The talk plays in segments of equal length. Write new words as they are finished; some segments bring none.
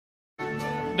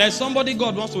There's somebody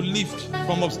God wants to lift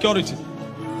from obscurity.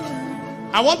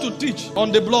 I want to teach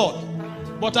on the blood,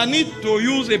 but I need to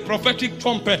use a prophetic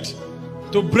trumpet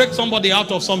to break somebody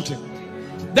out of something.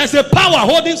 There's a power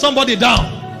holding somebody down.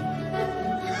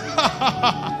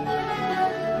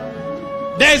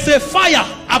 There's a fire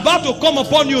about to come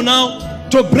upon you now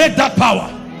to break that power.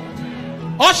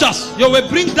 Ushers, you will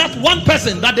bring that one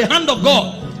person that the hand of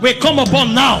God will come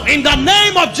upon now. In the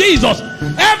name of Jesus,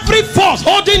 every force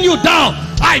holding you down,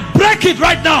 I break it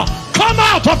right now. Come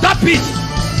out of that pit.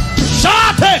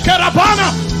 Shate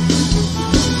Kerabana.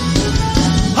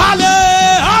 Hale,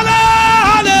 hale,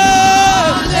 hale.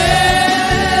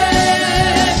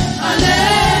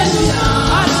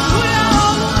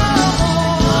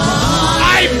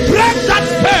 I break that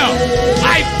spell.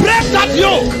 I break that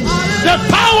yoke. The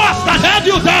powers that held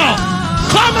you down,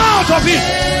 come out of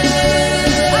it.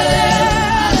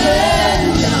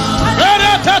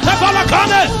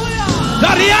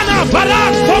 Dariana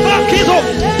Barak Tobakido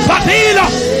Patila.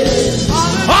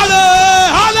 Hale,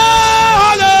 hale,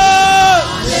 hale.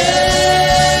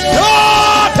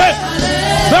 Yote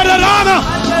Berelana.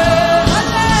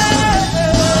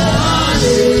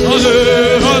 Hale,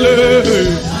 hale.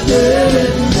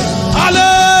 Hale,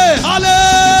 hale.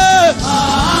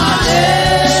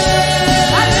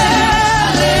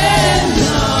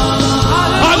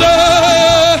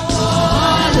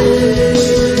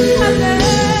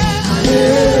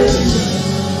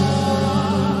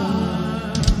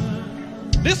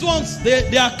 These ones,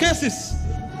 they are cases.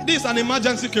 This is an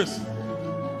emergency case.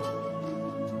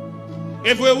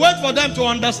 If we wait for them to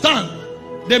understand,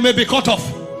 they may be cut off.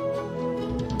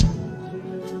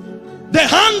 The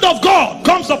hand of God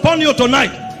comes upon you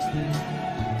tonight.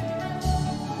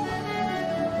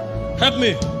 Help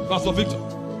me, Pastor Victor.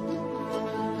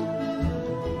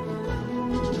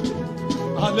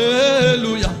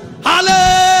 Hallelujah.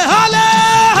 Hallelujah.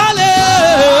 Hallelujah.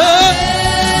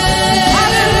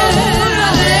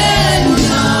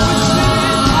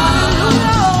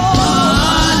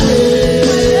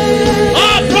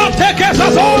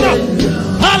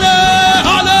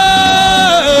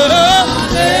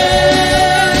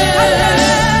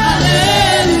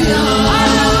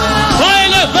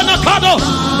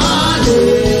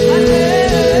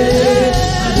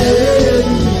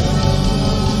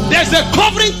 There's a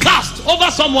covering cast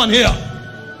over someone here.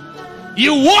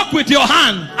 You walk with your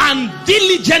hand and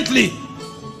diligently,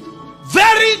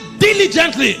 very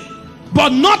diligently, but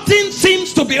nothing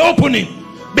seems to be opening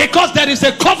because there is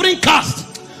a covering cast.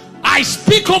 I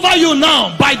speak over you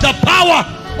now by the power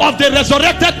of the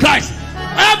resurrected Christ.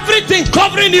 Everything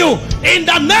covering you in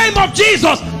the name of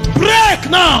Jesus, break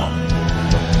now.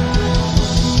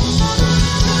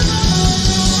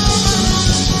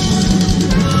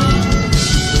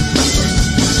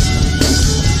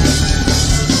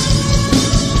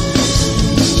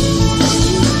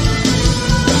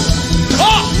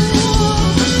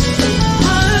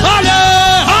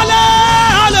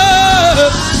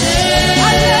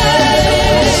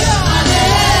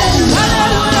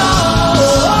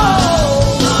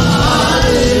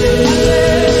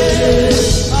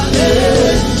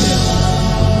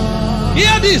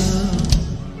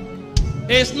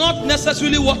 It's not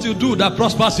necessarily what you do that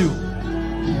prospers you.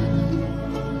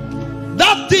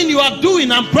 That thing you are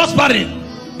doing and prospering,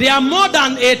 there are more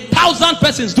than 1,000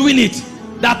 persons doing it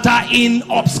that are in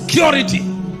obscurity.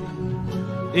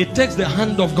 It takes the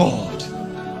hand of God.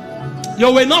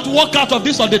 You will not walk out of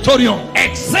this auditorium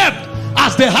except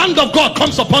as the hand of God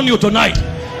comes upon you tonight.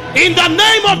 In the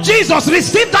name of Jesus,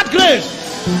 receive that grace.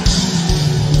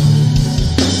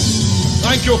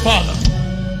 Thank you, Father.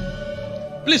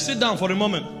 Please sit down for a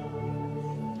moment.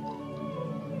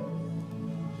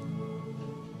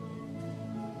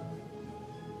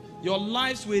 Your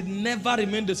lives will never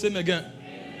remain the same again.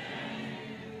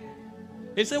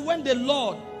 He said, when the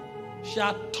Lord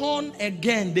shall turn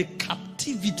again the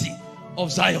captivity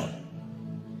of Zion.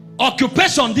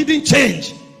 Occupation didn't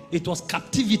change. It was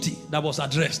captivity that was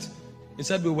addressed. He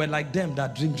said, we were like them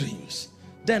that dream dreams.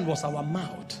 Then was our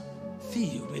mouth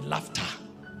filled with laughter.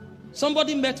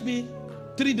 Somebody met me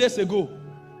 3 days ago,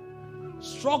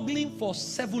 struggling for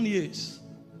 7 years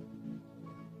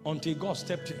until God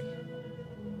stepped in.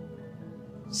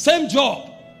 Same job,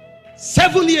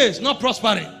 7 years not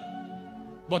prospering,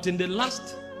 but in the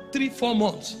last 3-4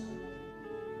 months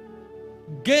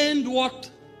gained what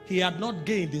he had not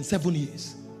gained in 7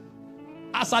 years.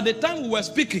 As at the time we were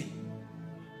speaking,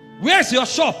 where's your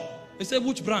shop? He said,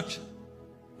 which branch?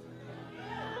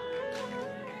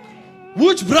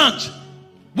 Which branch?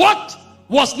 What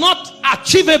was not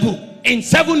achievable in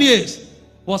 7 years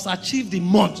was achieved in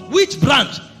months. Which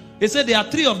branch? He said there are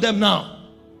 3 of them now.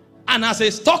 And as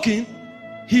he's talking,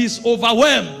 he's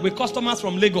overwhelmed with customers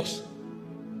from Lagos.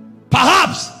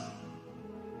 Perhaps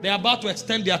they're about to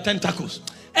extend their tentacles.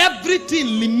 Everything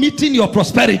limiting your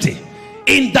prosperity,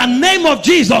 in the name of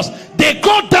Jesus, they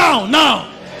go down now.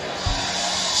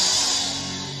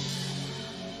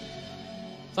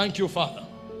 Thank you, Father.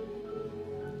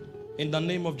 In the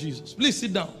name of Jesus. Please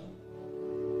sit down.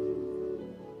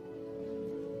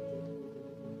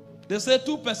 They say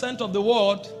 2% of the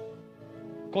world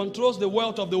controls the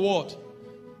wealth of the world.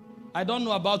 I don't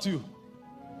know about you,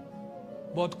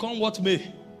 but come what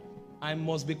may, I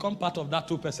must become part of that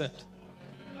 2%.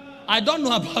 I don't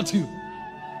know about you,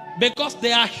 because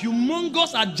there are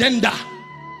humongous agenda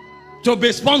to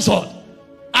be sponsored.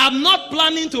 I'm not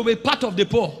planning to be part of the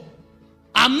poor.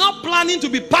 I'm not planning to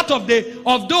be part of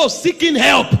those seeking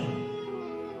help.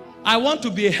 I want to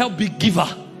be a help big giver.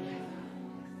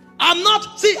 I'm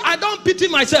not, see, I don't pity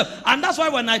myself. And that's why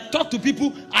when I talk to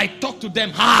people, I talk to them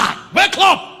hard. Wake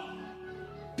up!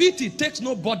 Pity takes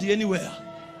nobody anywhere.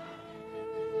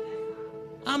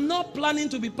 I'm not planning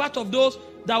to be part of those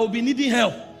that will be needing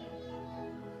help.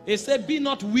 It said, be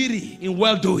not weary in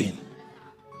well-doing.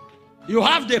 You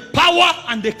have the power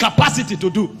and the capacity to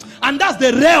do. And that's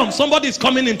the realm somebody is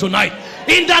coming in tonight.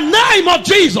 In the name of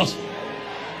Jesus.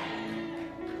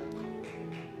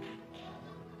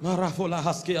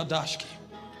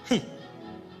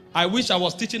 I wish I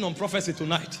was teaching on prophecy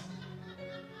tonight.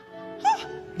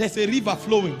 There's a river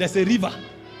flowing. There's a river.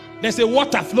 There's a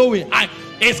water flowing.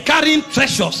 It's carrying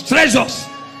treasures. Treasures.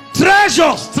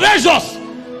 Treasures. Treasures.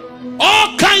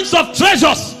 All kinds of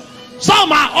treasures.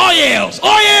 Some are oils.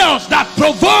 Oils that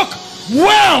provoke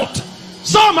wealth.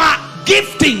 Some are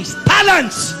giftings,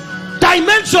 talents,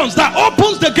 dimensions that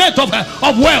opens the gate of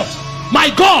wealth. My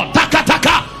God. Taka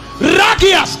taka.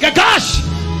 Ragias. Gagash.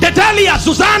 Detelia.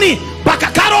 Suzani.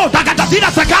 Bakakaro. Dagatatira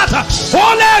Sakata.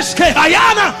 Olesh.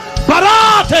 Hayana.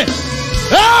 Barate.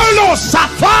 Elo.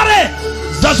 Safare.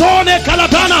 Zazone.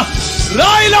 Kaladana.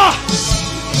 Raila.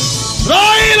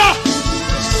 Raila.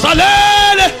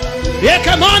 Salele.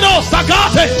 Yekemano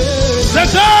Sagate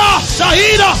Zezea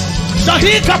Shahida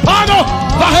Shahika Pano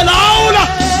Bahelaula.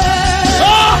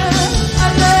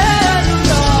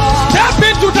 Step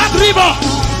into that river.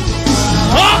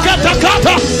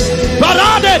 Takata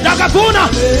Barade Dagaguna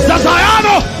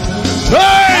Zazayano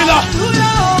Leila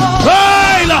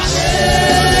Leila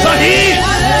Sahi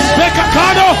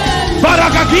Bekakano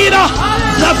Baragagina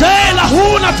Zazela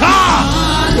Hunata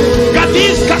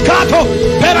Gadis Kakato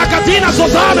Peragatina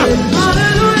Sozana.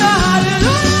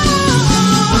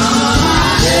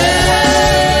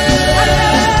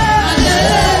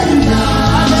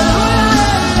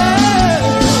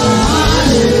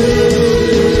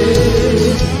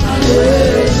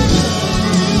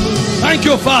 Thank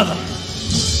you, Father.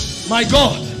 My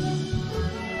God.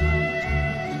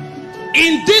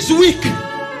 In this week,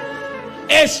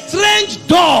 a strange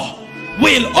door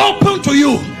will open to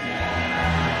you.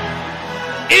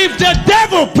 If the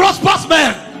devil prospers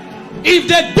man, if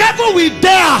the devil will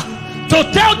dare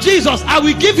to tell Jesus, I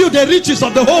will give you the riches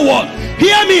of the whole world,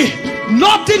 hear me,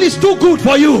 nothing is too good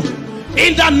for you.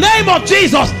 In the name of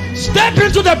Jesus, step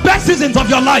into the best seasons of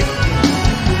your life.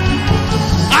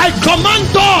 I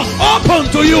command doors open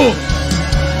to you.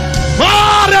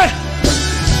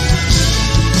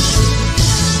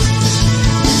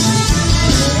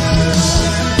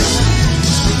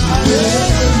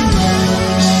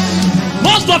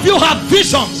 Most of you have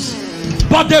visions,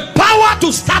 but the power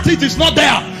to start it is not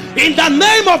there. In the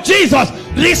name of Jesus,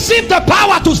 receive the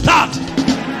power to start.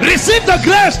 Receive the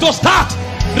grace to start.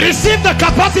 Receive the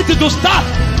capacity to start.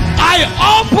 I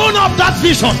open up that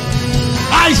vision.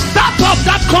 I start up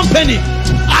that company.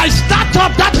 I start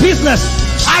up that business.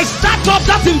 I start up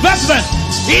that investment.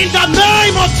 In the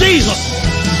name of Jesus.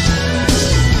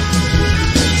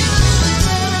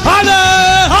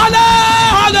 Hallelujah,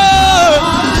 hallelujah,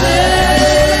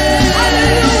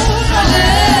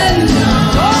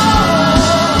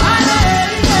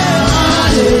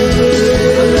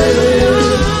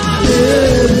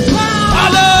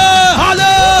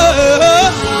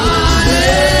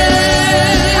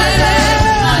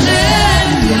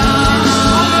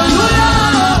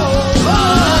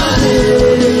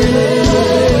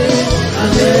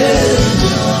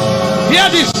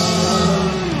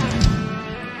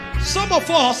 of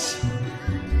us,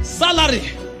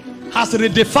 salary has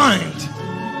redefined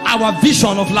our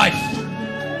vision of life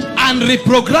and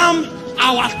reprogrammed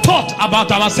our thought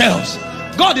about ourselves.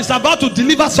 God is about to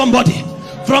deliver somebody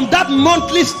from that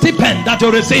monthly stipend that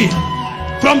you receive,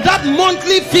 from that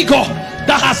monthly figure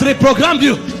that has reprogrammed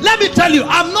you. Let me tell you,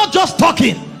 I'm not just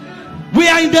talking. We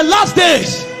are in the last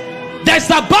days. There's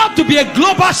about to be a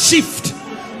global shift,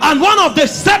 and one of the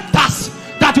scepters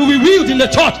that will be wielded in the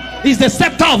church is the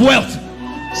scepter of wealth.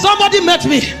 Somebody met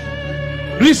me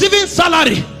receiving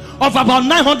salary of about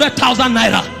 900,000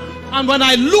 naira, and when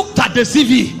I looked at the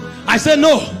CV, I said,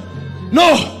 no,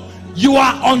 you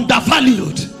are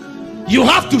undervalued. You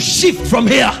have to shift from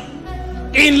here.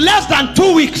 In less than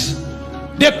 2 weeks,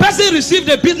 the person received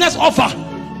a business offer,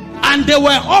 and they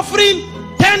were offering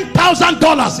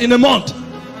 $10,000 in a month,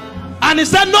 and he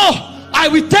said, no, I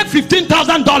will take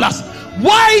 $15,000.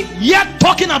 Why yet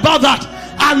talking about that?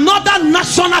 Another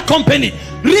national company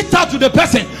reached out to the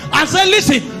person and said,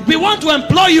 listen, we want to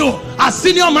employ you as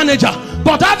senior manager,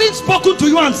 but having spoken to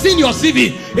you and seen your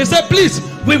CV, he said, please,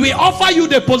 we will offer you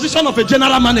the position of a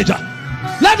general manager.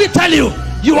 Let me tell you,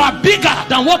 you are bigger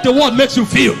than what the world makes you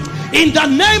feel. In the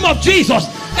name of Jesus,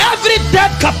 every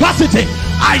dead capacity,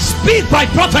 I speak by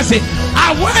prophecy.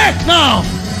 Awake now.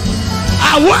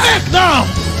 Awake now.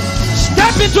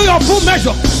 Step into your full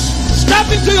measure. Step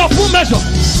into your full measure.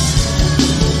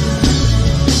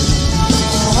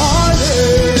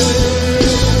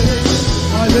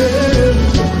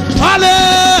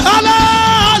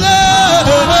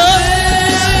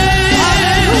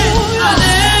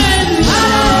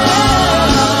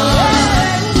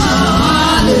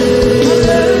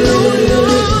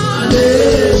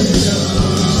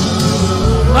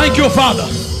 Thank you, Father.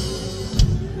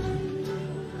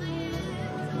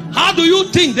 How do you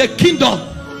think the kingdom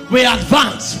will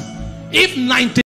advance if 90